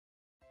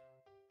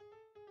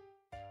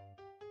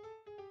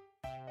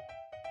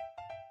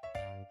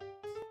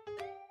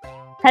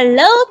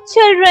Hello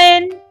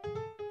children!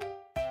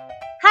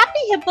 Happy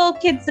Hippo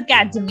Kids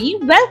Academy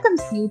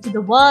welcomes you to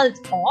the world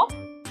of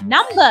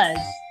numbers.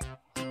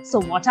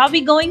 So what are we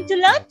going to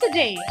learn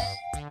today?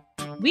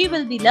 We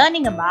will be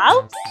learning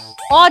about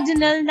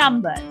ordinal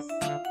numbers.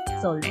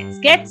 So let's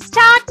get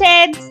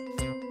started.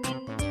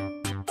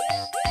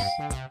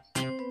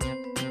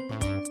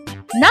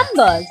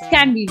 Numbers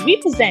can be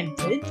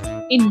represented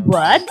in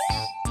words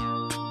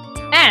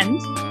and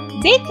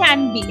they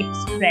can be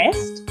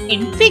expressed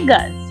in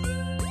figures.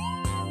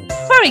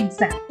 For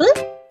example,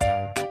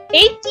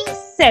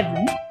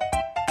 87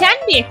 can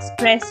be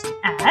expressed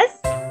as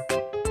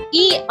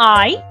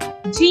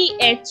EIGHTY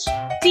 80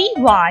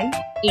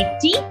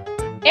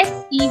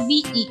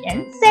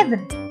 SEVEN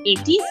 7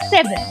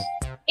 87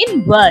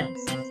 in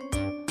words,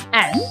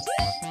 and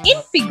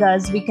in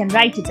figures we can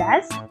write it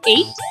as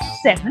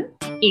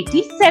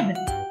 8787.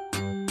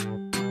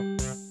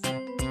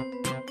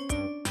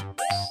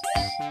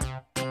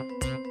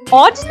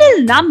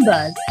 Ordinal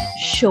numbers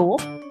show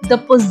the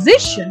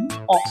position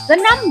of the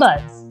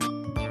numbers,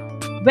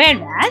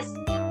 whereas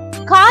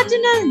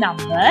cardinal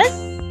numbers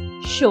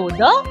show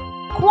the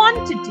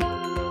quantity.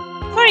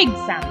 For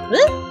example,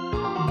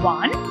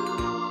 1,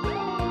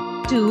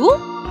 2,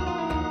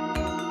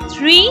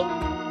 3,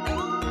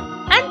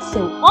 and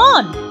so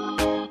on.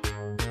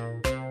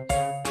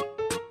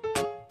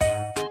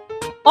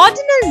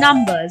 Ordinal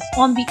numbers,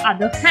 on the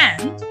other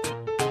hand,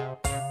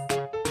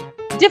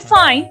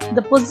 define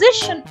the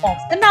position of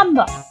the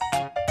number.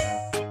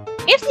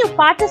 If you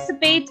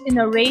participate in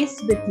a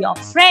race with your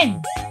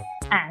friends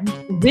and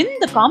win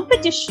the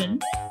competition,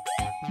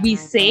 we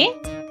say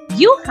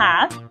you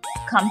have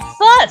come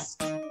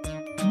first.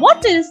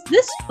 What does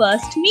this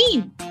first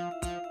mean?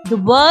 The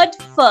word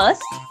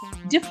first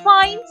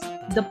defines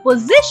the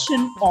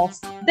position of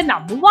the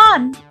number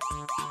 1.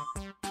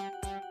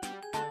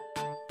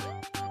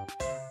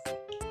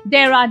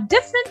 There are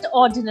different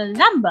ordinal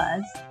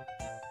numbers.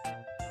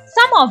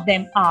 Some of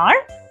them are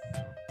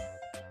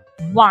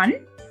 1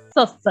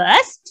 for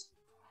first,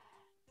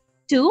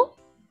 2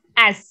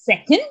 as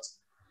second,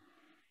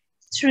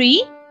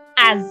 3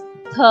 as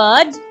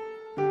third,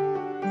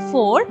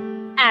 4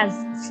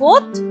 as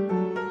fourth,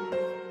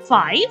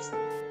 5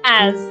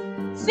 as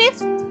fifth,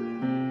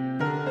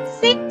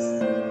 6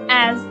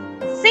 as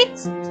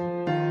sixth,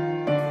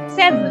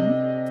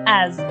 7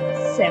 as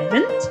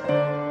seventh,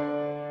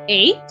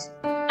 8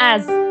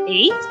 as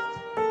eighth,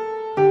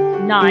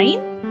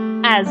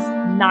 9 as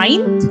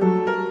ninth,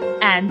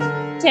 and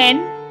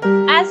 10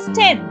 as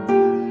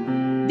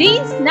 10th.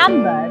 These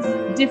numbers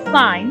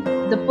define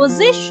the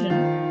position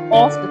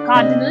of the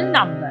cardinal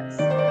numbers.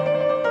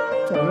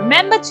 So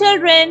remember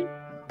children,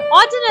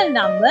 ordinal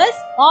numbers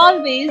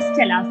always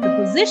tell us the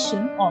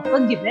position of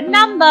a given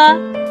number.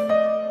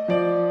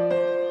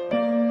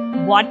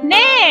 What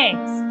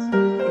next?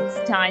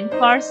 It's time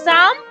for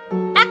some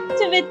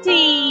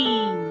activity.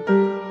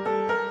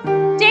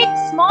 Take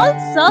small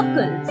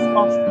circles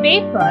of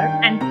paper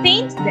and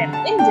paint them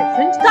in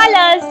different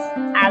colors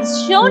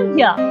as shown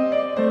here.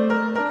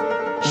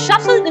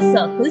 Shuffle the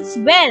circles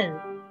well.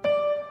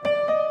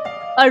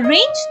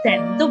 Arrange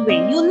them the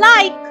way you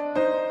like.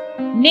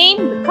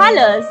 Name the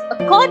colors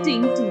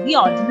according to the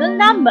ordinal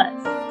numbers.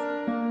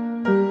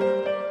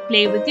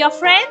 Play with your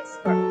friends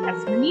for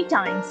as many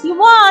times you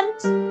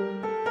want.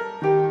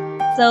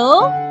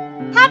 So,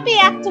 happy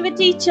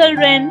activity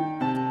children!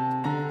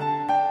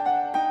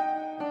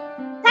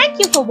 Thank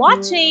you for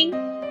watching.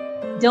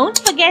 Don't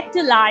forget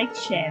to like,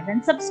 share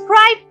and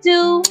subscribe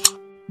too.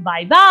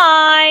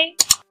 Bye-bye.